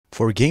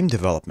For game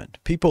development,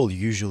 people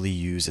usually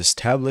use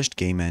established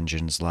game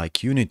engines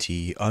like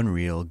Unity,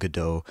 Unreal,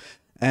 Godot,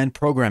 and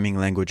programming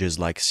languages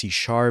like C#,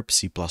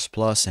 C++,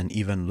 and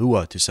even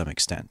Lua to some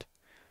extent.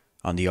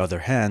 On the other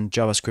hand,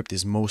 JavaScript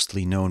is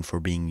mostly known for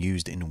being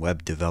used in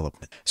web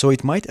development, so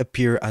it might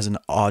appear as an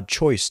odd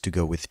choice to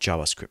go with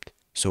JavaScript.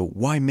 So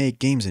why make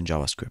games in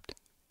JavaScript?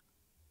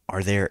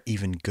 Are there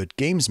even good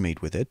games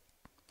made with it?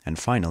 And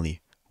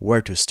finally,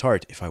 where to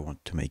start if I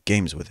want to make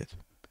games with it?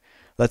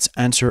 Let's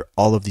answer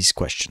all of these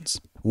questions.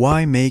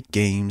 Why make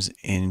games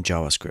in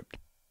JavaScript?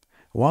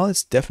 While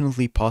it's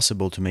definitely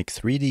possible to make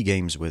 3D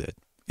games with it,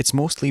 it's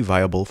mostly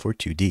viable for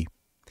 2D.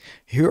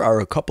 Here are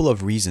a couple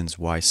of reasons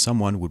why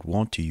someone would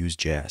want to use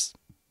JS.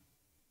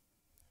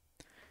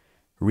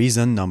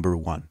 Reason number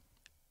 1.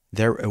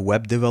 They're a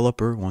web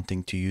developer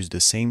wanting to use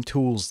the same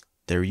tools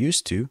they're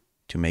used to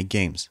make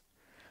games.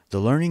 The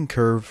learning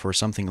curve for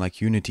something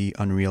like Unity,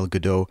 Unreal,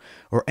 Godot,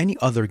 or any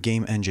other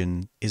game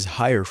engine is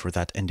higher for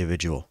that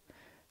individual.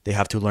 They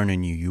have to learn a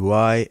new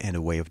UI and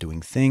a way of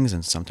doing things,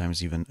 and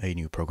sometimes even a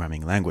new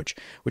programming language,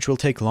 which will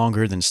take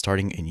longer than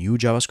starting a new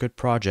JavaScript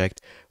project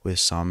with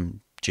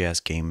some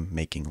JS game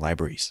making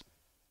libraries.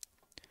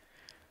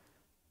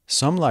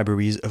 Some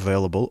libraries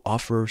available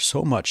offer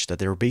so much that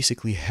they're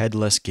basically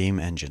headless game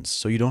engines,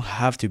 so you don't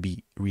have to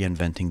be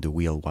reinventing the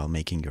wheel while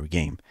making your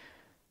game.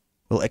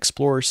 We'll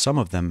explore some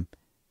of them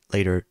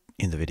later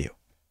in the video.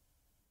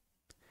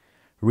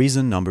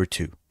 Reason number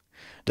 2.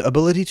 The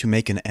ability to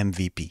make an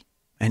MVP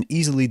and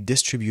easily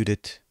distribute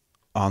it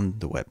on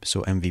the web.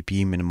 So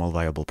MVP, minimal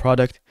viable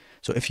product.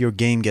 So if your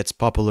game gets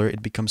popular,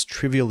 it becomes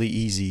trivially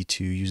easy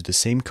to use the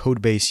same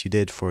code base you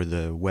did for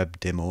the web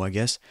demo, I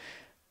guess,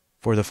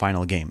 for the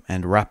final game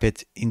and wrap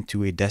it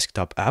into a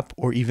desktop app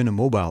or even a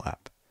mobile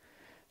app.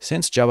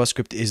 Since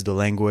JavaScript is the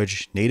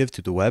language native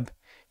to the web,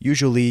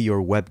 usually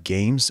your web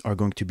games are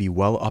going to be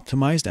well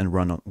optimized and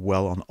run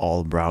well on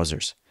all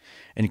browsers.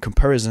 In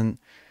comparison,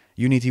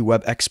 Unity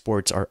web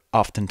exports are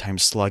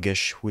oftentimes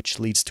sluggish, which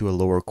leads to a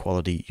lower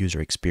quality user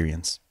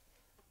experience.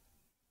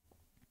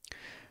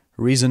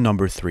 Reason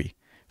number 3.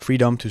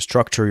 Freedom to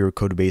structure your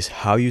codebase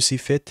how you see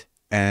fit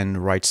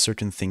and write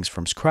certain things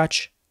from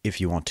scratch if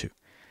you want to.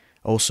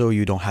 Also,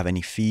 you don't have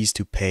any fees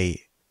to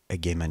pay a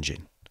game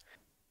engine.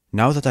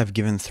 Now that I've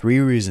given 3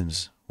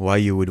 reasons why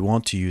you would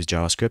want to use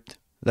JavaScript,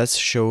 let's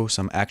show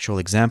some actual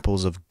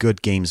examples of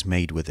good games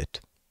made with it.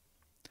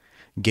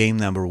 Game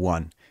number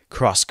 1,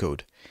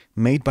 Crosscode,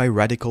 made by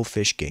Radical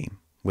Fish Game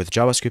with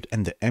JavaScript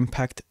and the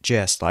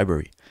Impact.js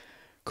library.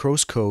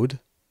 Crosscode,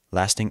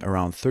 lasting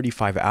around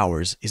 35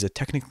 hours, is a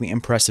technically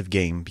impressive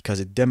game because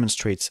it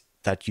demonstrates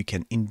that you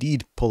can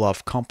indeed pull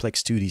off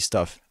complex 2D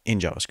stuff in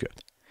JavaScript.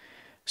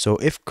 So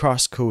if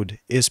Crosscode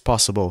is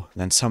possible,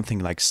 then something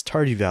like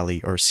Stardew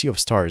Valley or Sea of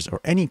Stars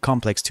or any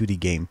complex 2D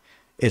game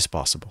is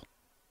possible.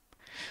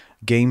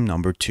 Game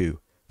number 2,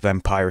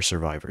 Vampire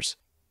Survivors.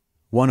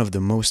 One of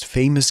the most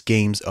famous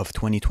games of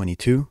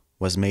 2022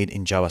 was made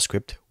in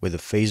JavaScript with the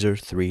Phaser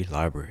 3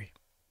 library.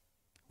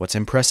 What's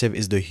impressive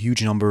is the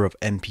huge number of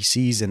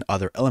NPCs and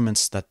other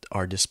elements that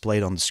are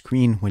displayed on the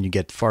screen when you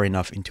get far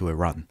enough into a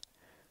run.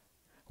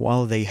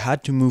 While they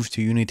had to move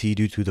to Unity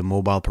due to the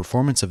mobile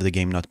performance of the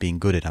game not being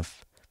good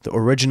enough, the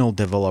original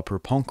developer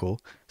Ponko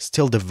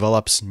still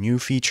develops new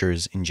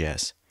features in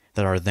JS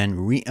that are then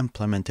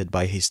re-implemented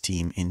by his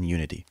team in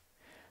Unity.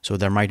 So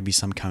there might be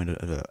some kind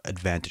of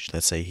advantage.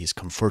 Let's say he's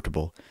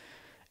comfortable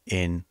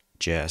in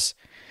JS.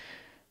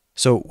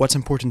 So what's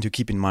important to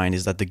keep in mind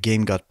is that the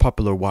game got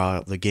popular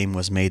while the game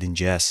was made in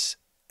JS,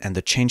 and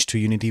the change to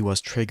Unity was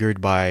triggered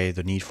by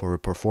the need for a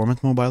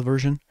performant mobile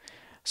version.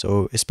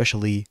 So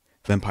especially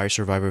Vampire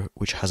Survivor,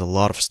 which has a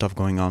lot of stuff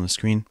going on the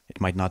screen,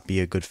 it might not be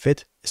a good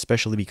fit,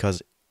 especially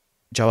because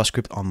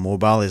JavaScript on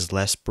mobile is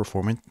less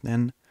performant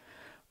than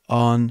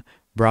on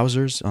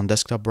browsers, on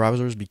desktop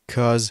browsers,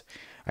 because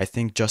I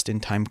think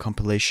just-in-time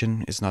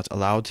compilation is not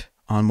allowed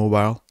on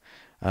mobile.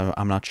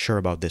 I'm not sure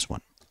about this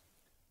one.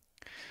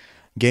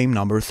 Game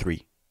number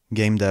 3,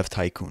 Game Dev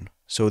Tycoon.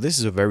 So this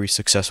is a very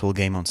successful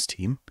game on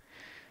Steam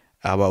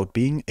about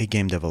being a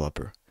game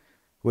developer,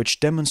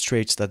 which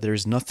demonstrates that there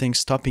is nothing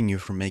stopping you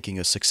from making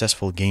a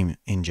successful game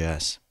in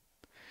JS.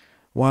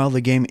 While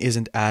the game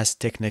isn't as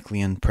technically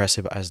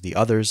impressive as the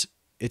others,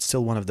 it's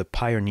still one of the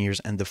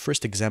pioneers and the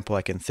first example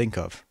I can think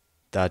of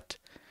that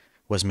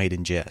was made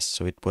in JS.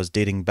 So it was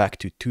dating back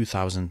to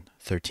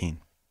 2013.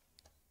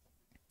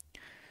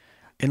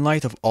 In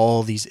light of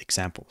all these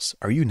examples,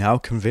 are you now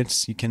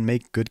convinced you can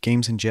make good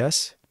games in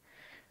JS?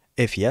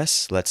 If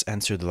yes, let's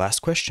answer the last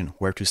question,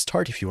 where to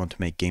start if you want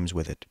to make games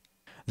with it.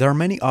 There are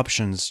many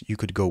options you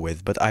could go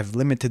with, but I've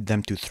limited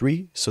them to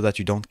 3 so that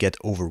you don't get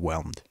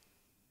overwhelmed.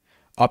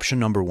 Option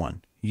number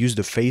 1, use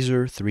the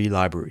Phaser 3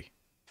 library.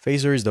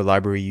 Phaser is the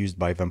library used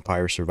by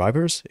Vampire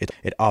Survivors.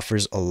 It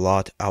offers a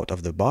lot out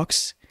of the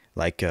box,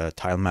 like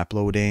tile map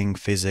loading,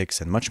 physics,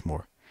 and much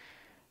more.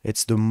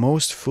 It's the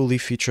most fully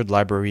featured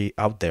library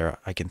out there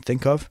I can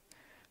think of.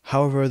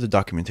 However, the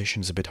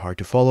documentation is a bit hard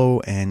to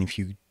follow, and if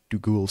you do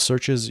Google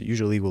searches,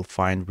 usually will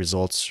find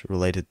results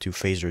related to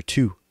Phaser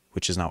 2,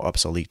 which is now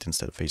obsolete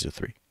instead of Phaser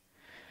 3.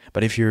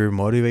 But if you're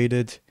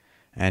motivated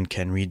and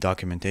can read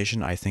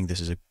documentation, I think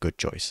this is a good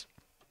choice.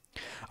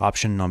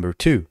 Option number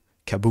 2,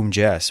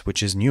 Kaboom.js,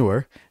 which is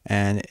newer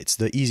and it's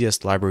the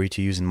easiest library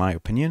to use in my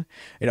opinion.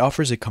 It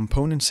offers a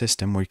component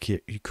system where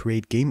you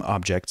create game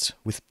objects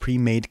with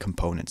pre-made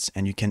components,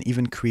 and you can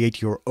even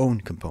create your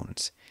own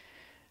components.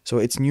 So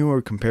it's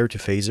newer compared to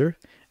Phaser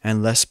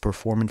and less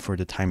performant for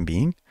the time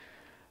being,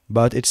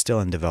 but it's still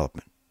in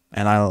development.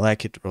 And I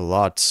like it a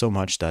lot, so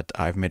much that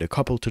I've made a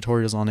couple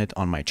tutorials on it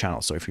on my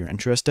channel. So if you're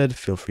interested,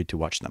 feel free to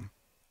watch them.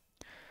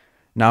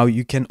 Now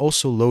you can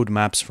also load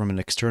maps from an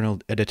external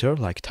editor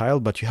like Tile,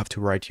 but you have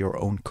to write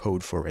your own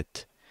code for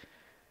it.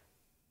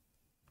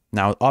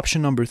 Now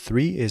option number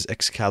 3 is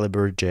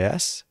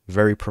Excalibur.js,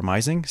 very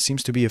promising,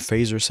 seems to be a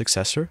Phaser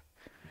successor.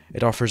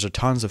 It offers a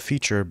tons of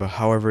feature, but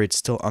however it's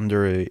still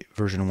under a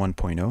version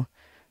 1.0,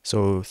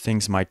 so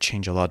things might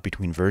change a lot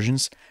between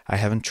versions. I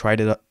haven't tried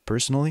it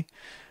personally,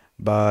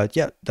 but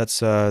yeah, that's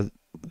the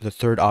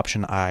third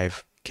option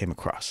I've came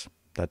across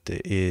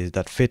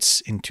that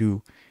fits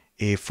into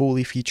a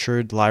fully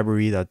featured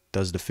library that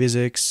does the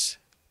physics,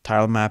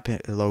 tile map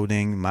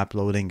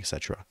loading,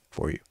 etc.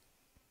 for you.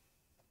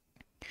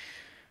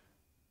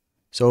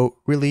 So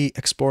really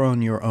explore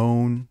on your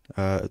own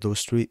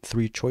those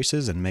three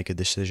choices and make a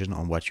decision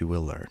on what you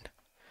will learn.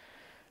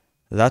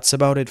 That's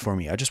about it for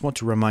me. I just want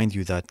to remind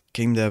you that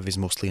game dev is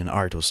mostly an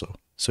art also.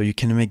 So you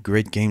can make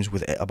great games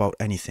with about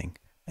anything,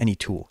 any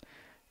tool,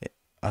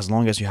 as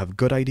long as you have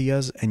good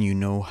ideas and you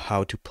know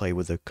how to play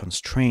with the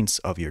constraints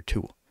of your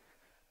tool.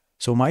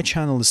 So my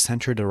channel is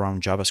centered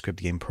around JavaScript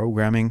game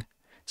programming,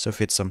 so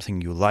if it's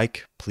something you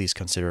like, please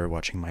consider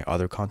watching my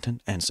other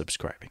content and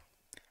subscribing.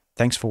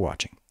 Thanks for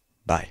watching.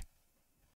 Bye.